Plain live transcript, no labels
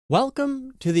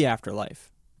Welcome to the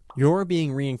afterlife. You're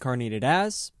being reincarnated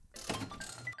as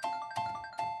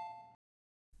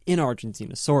an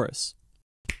Argentinosaurus.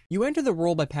 You enter the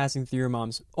world by passing through your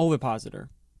mom's ovipositor.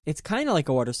 It's kind of like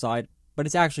a water slide, but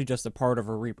it's actually just a part of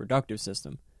her reproductive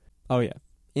system. Oh yeah,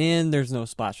 and there's no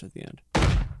splash at the end.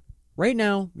 Right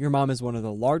now, your mom is one of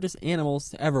the largest animals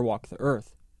to ever walk the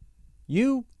earth.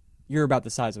 You're about the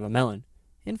size of a melon,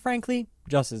 and frankly,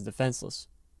 just as defenseless.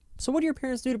 So what do your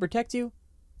parents do to protect you?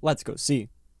 Let's go see.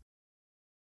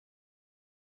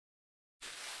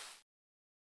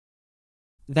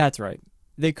 That's right.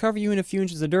 They cover you in a few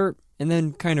inches of dirt and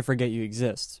then kind of forget you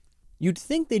exist. You'd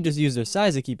think they'd just use their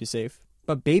size to keep you safe,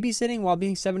 but babysitting while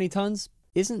being 70 tons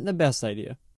isn't the best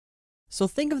idea. So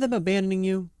think of them abandoning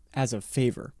you as a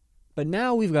favor. But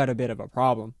now we've got a bit of a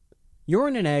problem. You're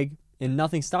in an egg and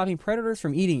nothing's stopping predators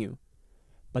from eating you.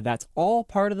 But that's all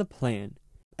part of the plan.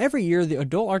 Every year, the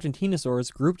adult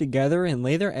Argentinosaurs group together and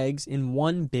lay their eggs in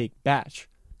one big batch.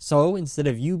 So, instead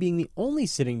of you being the only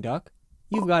sitting duck,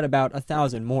 you've got about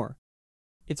 1,000 more.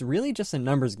 It's really just a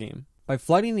numbers game. By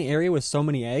flooding the area with so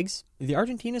many eggs, the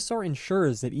Argentinosaur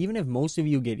ensures that even if most of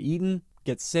you get eaten,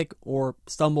 get sick, or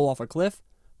stumble off a cliff,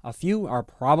 a few are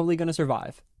probably going to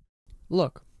survive.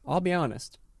 Look, I'll be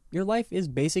honest. Your life is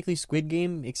basically Squid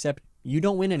Game, except you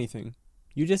don't win anything.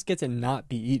 You just get to not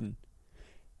be eaten.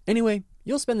 Anyway,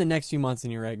 you'll spend the next few months in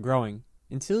your egg growing,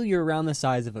 until you're around the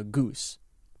size of a goose.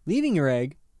 Leaving your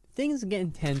egg, things get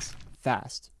intense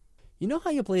fast. You know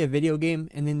how you play a video game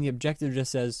and then the objective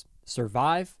just says,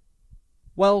 survive?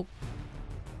 Well,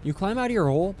 you climb out of your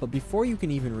hole, but before you can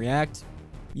even react,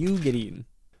 you get eaten.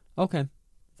 Okay,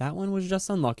 that one was just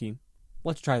unlucky.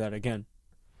 Let's try that again.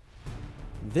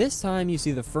 This time you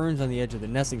see the ferns on the edge of the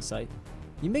nesting site.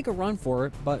 You make a run for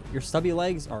it, but your stubby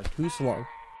legs are too slow.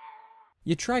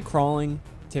 You try crawling,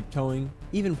 tiptoeing,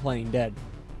 even playing dead,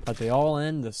 but they all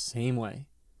end the same way.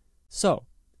 So,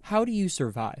 how do you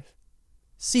survive?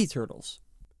 Sea turtles.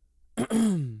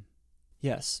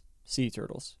 Yes, sea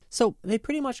turtles. So, they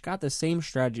pretty much got the same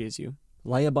strategy as you.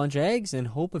 Lay a bunch of eggs and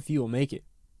hope a few will make it.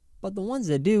 But the ones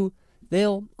that do,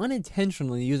 they'll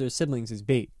unintentionally use their siblings as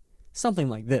bait. Something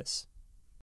like this.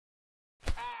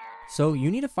 So,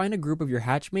 you need to find a group of your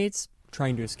hatchmates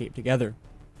trying to escape together.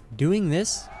 Doing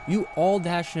this, you all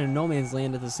dash into no man's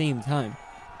land at the same time.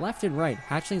 Left and right,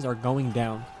 hatchlings are going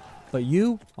down. But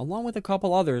you, along with a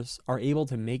couple others, are able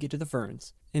to make it to the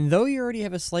ferns. And though you already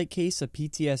have a slight case of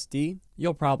PTSD,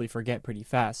 you'll probably forget pretty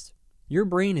fast. Your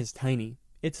brain is tiny.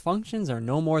 Its functions are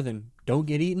no more than don't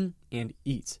get eaten and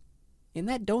eat. And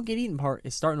that don't get eaten part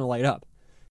is starting to light up.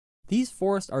 These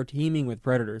forests are teeming with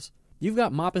predators. You've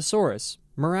got Moposaurus,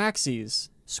 Meraxes,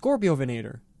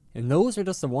 Scorpiovenator, and those are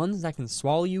just the ones that can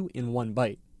swallow you in one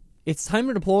bite. It's time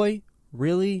to deploy,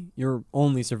 really, your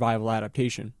only survival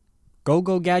adaptation.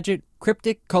 Go-Go Gadget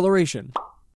Cryptic Coloration.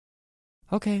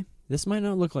 Okay, this might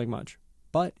not look like much,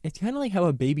 but it's kind of like how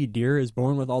a baby deer is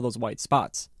born with all those white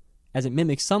spots, as it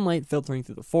mimics sunlight filtering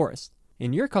through the forest,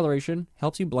 and your coloration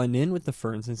helps you blend in with the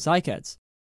ferns and cycads.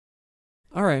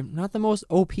 Alright, not the most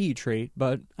OP trait,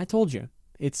 but I told you,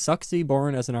 it sucks to be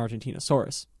born as an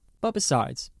Argentinosaurus. But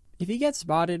besides, if you get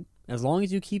spotted, as long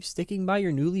as you keep sticking by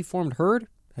your newly formed herd,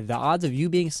 the odds of you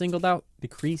being singled out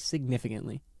decrease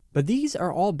significantly. But these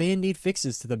are all band-aid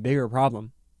fixes to the bigger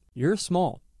problem. You're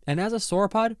small, and as a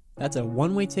sauropod, that's a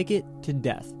one-way ticket to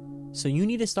death. So you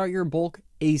need to start your bulk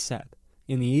ASAP,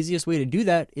 and the easiest way to do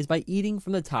that is by eating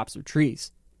from the tops of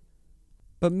trees.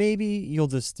 But maybe you'll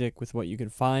just stick with what you can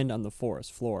find on the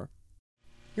forest floor.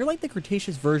 You're like the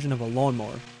Cretaceous version of a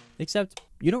lawnmower, except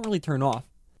you don't really turn off.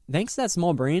 Thanks to that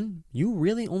small brain, you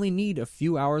really only need a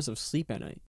few hours of sleep at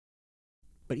night.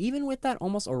 But even with that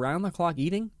almost around-the-clock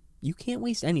eating, you can't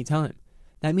waste any time.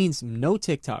 That means no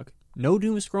TikTok, no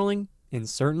doom scrolling, and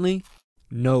certainly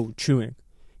no chewing.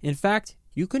 In fact,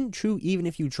 you couldn't chew even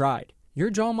if you tried.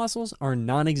 Your jaw muscles are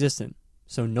non-existent,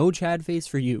 so no Chad face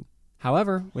for you.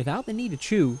 However, without the need to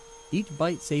chew, each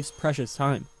bite saves precious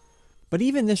time. But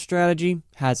even this strategy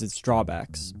has its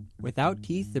drawbacks. Without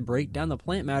teeth to break down the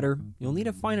plant matter, you'll need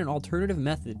to find an alternative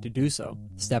method to do so.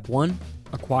 Step 1.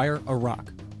 Acquire a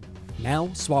rock. Now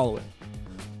swallow it.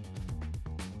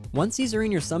 Once these are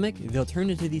in your stomach, they'll turn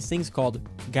into these things called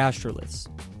gastroliths,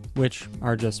 which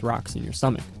are just rocks in your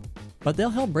stomach. But they'll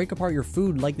help break apart your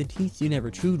food like the teeth you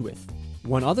never chewed with.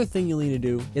 One other thing you'll need to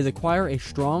do is acquire a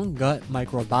strong gut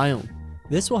microbiome.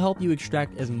 This will help you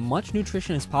extract as much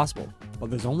nutrition as possible, but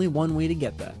there's only one way to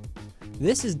get that.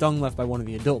 This is dung left by one of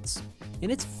the adults, and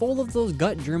it's full of those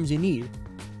gut germs you need.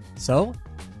 So,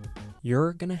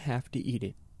 you're gonna have to eat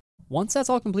it. Once that's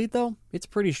all complete though, it's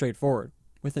pretty straightforward.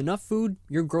 With enough food,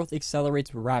 your growth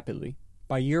accelerates rapidly.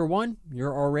 By year 1,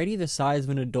 you're already the size of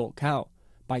an adult cow.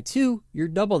 By 2, you're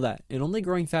double that and only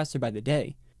growing faster by the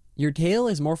day. Your tail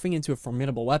is morphing into a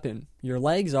formidable weapon, your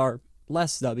legs are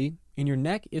less stubby, and your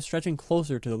neck is stretching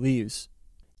closer to the leaves.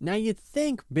 Now you'd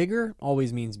think bigger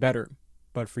always means better,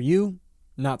 but for you,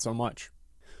 not so much.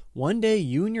 One day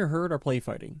you and your herd are play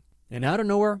fighting, and out of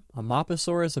nowhere, a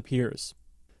Moposaurus appears.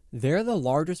 They're the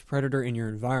largest predator in your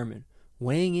environment,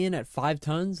 weighing in at 5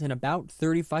 tons and about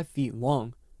 35 feet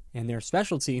long, and their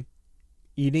specialty,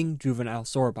 eating juvenile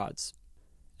sauropods.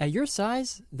 At your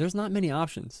size, there's not many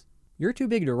options. You're too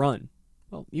big to run.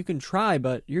 Well, you can try,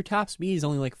 but your top speed is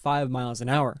only like 5 miles an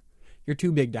hour. You're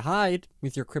too big to hide,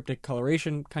 with your cryptic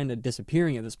coloration kind of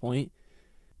disappearing at this point.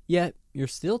 Yet, you're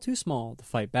still too small to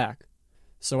fight back.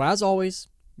 So as always,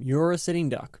 you're a sitting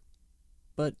duck.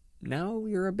 But now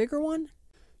you're a bigger one?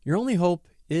 Your only hope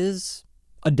is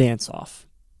a dance-off.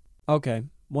 Okay,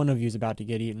 one of you's about to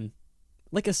get eaten.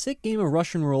 Like a sick game of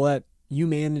Russian roulette, you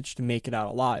managed to make it out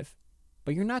alive.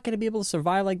 But you're not going to be able to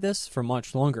survive like this for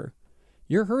much longer.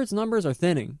 Your herd's numbers are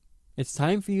thinning. It's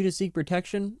time for you to seek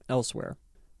protection elsewhere.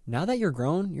 Now that you're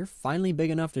grown, you're finally big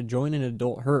enough to join an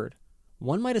adult herd.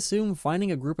 One might assume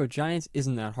finding a group of giants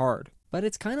isn't that hard, but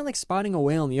it's kind of like spotting a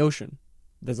whale in the ocean.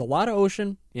 There's a lot of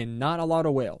ocean and not a lot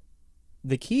of whale.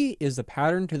 The key is the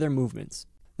pattern to their movements.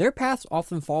 Their paths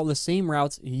often follow the same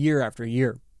routes year after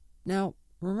year. Now,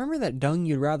 remember that dung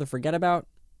you'd rather forget about?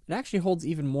 It actually holds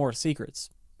even more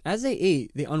secrets. As they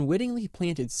ate, they unwittingly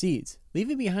planted seeds,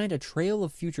 leaving behind a trail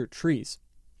of future trees.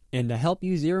 And to help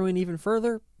you zero in even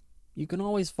further, you can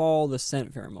always follow the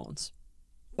scent pheromones.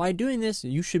 By doing this,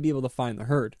 you should be able to find the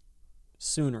herd,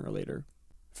 sooner or later.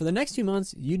 For the next few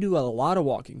months, you do a lot of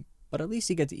walking, but at least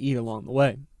you get to eat along the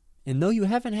way. And though you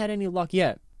haven't had any luck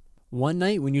yet, one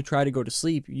night when you try to go to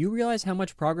sleep, you realize how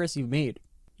much progress you've made.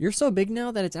 You're so big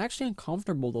now that it's actually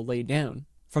uncomfortable to lay down.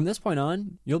 From this point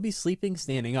on, you'll be sleeping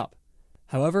standing up.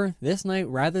 However, this night,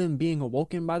 rather than being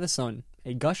awoken by the sun,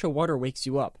 a gush of water wakes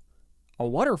you up. A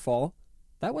waterfall?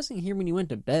 That wasn't here when you went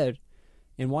to bed.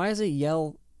 And why does it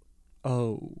yell,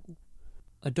 oh?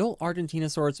 Adult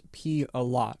Argentinosaurs pee a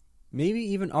lot, maybe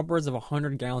even upwards of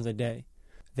 100 gallons a day.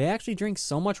 They actually drink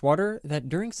so much water that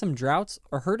during some droughts,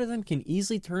 a herd of them can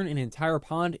easily turn an entire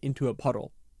pond into a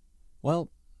puddle.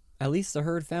 Well, at least the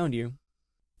herd found you.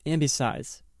 And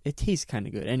besides, it tastes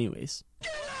kinda good anyways.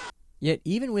 Yet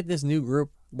even with this new group,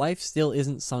 life still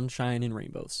isn't sunshine and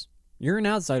rainbows. You're an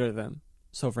outsider to them,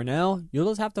 so for now, you'll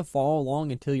just have to follow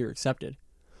along until you're accepted.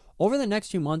 Over the next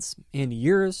few months and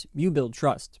years, you build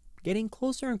trust, getting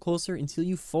closer and closer until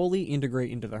you fully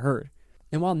integrate into the herd.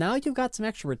 And while now you've got some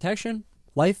extra protection,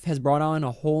 life has brought on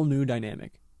a whole new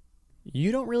dynamic.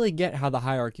 You don't really get how the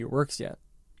hierarchy works yet.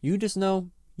 You just know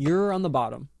you're on the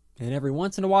bottom, and every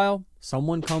once in a while,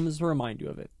 someone comes to remind you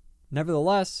of it.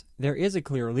 Nevertheless, there is a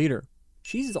clear leader.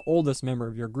 She's the oldest member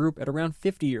of your group at around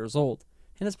 50 years old,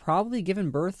 and has probably given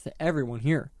birth to everyone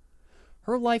here.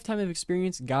 Her lifetime of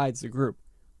experience guides the group.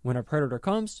 When a predator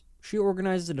comes, she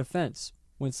organizes a defense.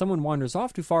 When someone wanders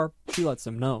off too far, she lets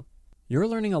them know. You're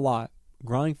learning a lot,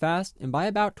 growing fast, and by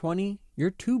about 20,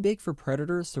 you're too big for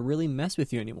predators to really mess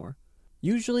with you anymore.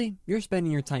 Usually, you're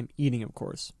spending your time eating, of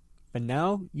course, but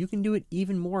now you can do it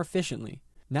even more efficiently.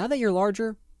 Now that you're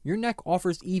larger, your neck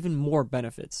offers even more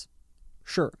benefits.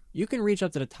 Sure, you can reach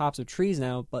up to the tops of trees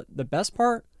now, but the best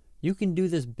part? You can do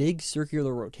this big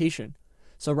circular rotation.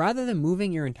 So rather than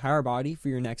moving your entire body for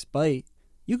your next bite,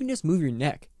 you can just move your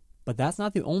neck. But that's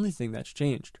not the only thing that's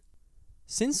changed.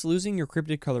 Since losing your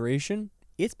cryptic coloration,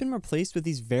 it's been replaced with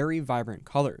these very vibrant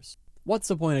colors. What's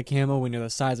the point of camo when you're the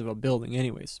size of a building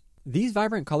anyways? These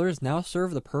vibrant colors now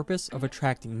serve the purpose of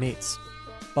attracting mates.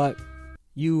 But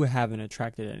you haven't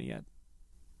attracted any yet.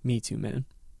 Me too, man.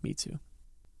 Me too.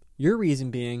 Your reason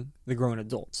being the grown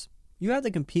adults. You have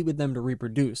to compete with them to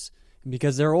reproduce, and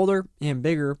because they're older and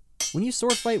bigger, when you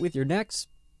sword fight with your necks,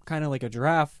 kind of like a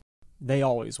giraffe, they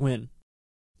always win.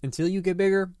 Until you get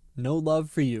bigger, no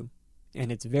love for you,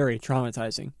 and it's very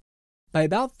traumatizing. By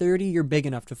about 30, you're big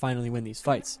enough to finally win these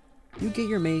fights. You get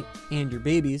your mate and your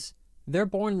babies, they're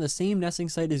born in the same nesting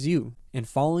site as you, and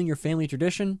following your family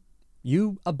tradition,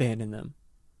 you abandon them.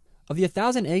 Of the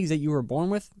 1,000 eggs that you were born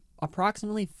with,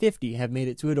 approximately 50 have made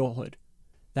it to adulthood.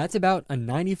 That's about a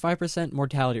 95%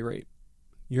 mortality rate.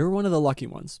 You're one of the lucky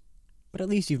ones, but at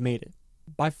least you've made it.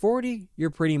 By 40, you're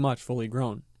pretty much fully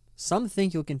grown. Some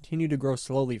think you'll continue to grow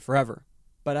slowly forever,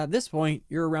 but at this point,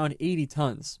 you're around 80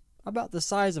 tons, about the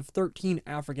size of 13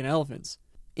 African elephants,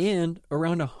 and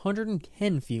around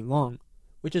 110 feet long,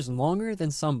 which is longer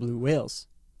than some blue whales.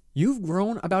 You've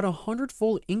grown about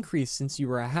 100-fold increase since you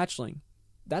were a hatchling.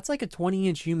 That's like a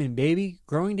 20-inch human baby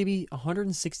growing to be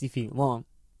 160 feet long.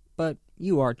 but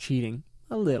you are cheating.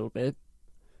 A little bit.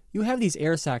 You have these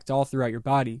air sacs all throughout your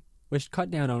body, which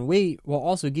cut down on weight while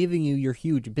also giving you your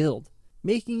huge build,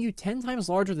 making you 10 times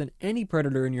larger than any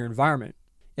predator in your environment.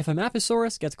 If a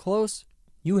Maposaurus gets close,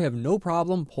 you have no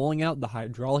problem pulling out the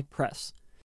hydraulic press.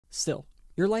 Still,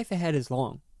 your life ahead is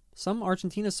long. Some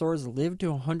Argentinosaurs live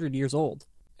to 100 years old.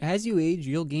 As you age,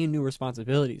 you'll gain new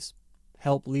responsibilities.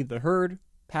 Help lead the herd,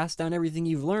 pass down everything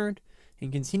you've learned,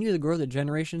 and continue to grow the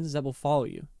generations that will follow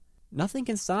you. Nothing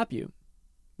can stop you.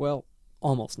 Well,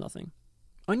 almost nothing.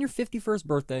 On your 51st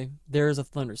birthday, there is a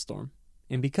thunderstorm.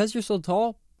 And because you're so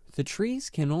tall, the trees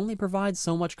can only provide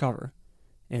so much cover.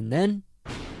 And then...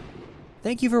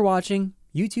 Thank you for watching.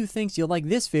 YouTube thinks you'll like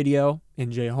this video,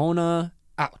 and Jehona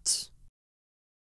out.